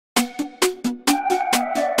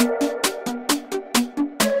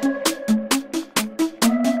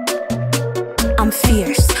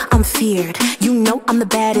disappeared. You know I'm the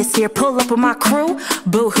baddest here. Pull up with my crew,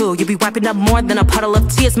 boohoo. You'll be wiping up more than a puddle of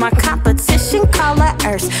tears. My competition, call her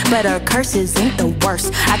Earth, but her curses ain't the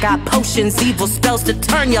worst. I got potions, evil spells to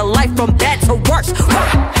turn your life from bad to worse.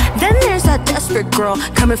 Then there's a desperate girl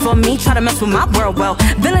coming for me, try to mess with my world. Well,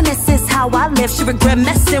 villainous is how I live. She regret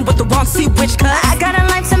messing with the wrong sea witch, cause I got a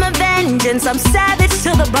lifetime of vengeance. I'm savage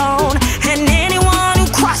to the bone, and anyone who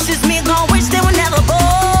crushes me gon' wish they were never born.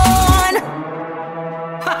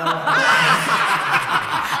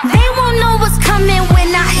 They won't know what's coming when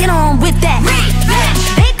I hit on with that.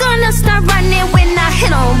 They gonna start running when I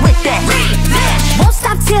hit on with that. Won't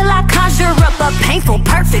stop till I conjure up a painful,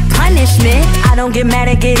 perfect punishment. I don't get mad,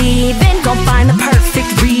 I get even. Gon' find the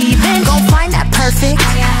perfect revenge. Gon' find that perfect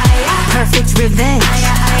revenge.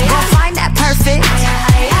 Gon' find that perfect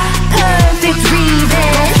revenge.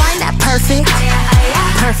 Gon' find that perfect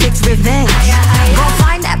revenge. Gon'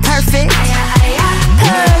 find that perfect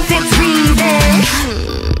revenge.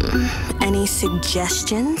 Any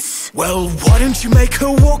suggestions? Well, why don't you make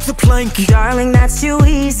her walk the plank? Darling, that's too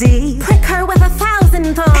easy. Prick her with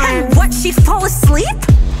 1,000 thorns. And what, she'd fall asleep?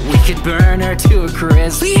 We could burn her to a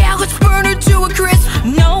crisp. Yeah, let's burn her to a crisp.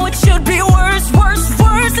 No, it should be worse, worse,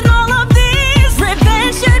 worse than all of these.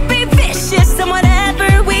 Revenge should be vicious, and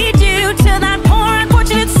whatever we do to that poor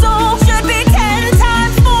unfortunate soul should be 10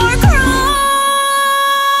 times more cruel.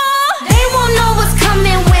 They won't know what's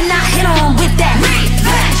coming when I hit on with that.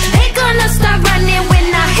 They gonna start running when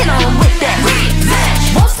I hit on with that.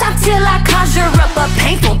 Won't stop till I conjure up a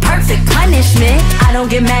painful, perfect punishment. I don't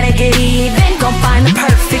get mad, I get even. Gon' find the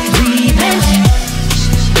perfect revenge.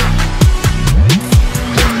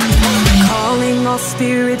 Calling all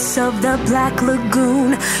spirits of the Black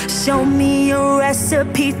Lagoon, show me a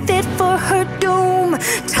recipe fit for her doom.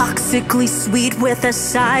 Toxically sweet with a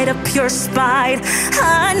side of pure spite.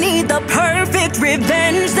 I need the perfect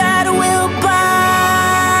revenge that will bite.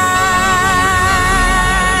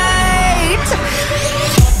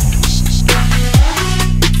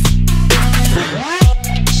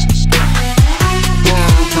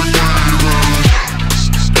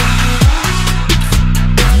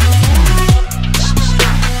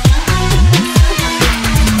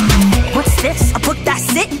 This, a book,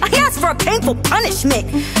 that's it. I asked for a painful punishment.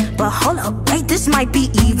 But hold up, wait, this might be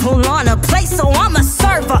evil on a plate, so I'ma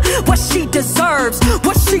serve her what she deserves,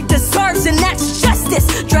 and that's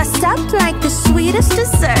justice. Dressed up like the sweetest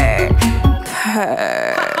dessert.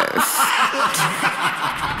 Perfect.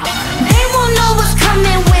 They won't know what's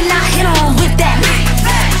coming when I hit on with that.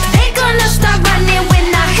 They gonna start running when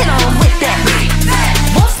I hit on with that.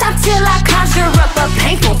 Won't stop till I conjure up a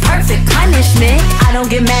painful, perfect punishment. I don't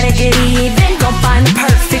get mad, I get even. Gon' find the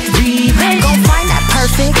perfect revenge. Gon' find that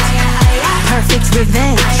perfect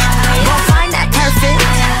revenge. Gon' find that perfect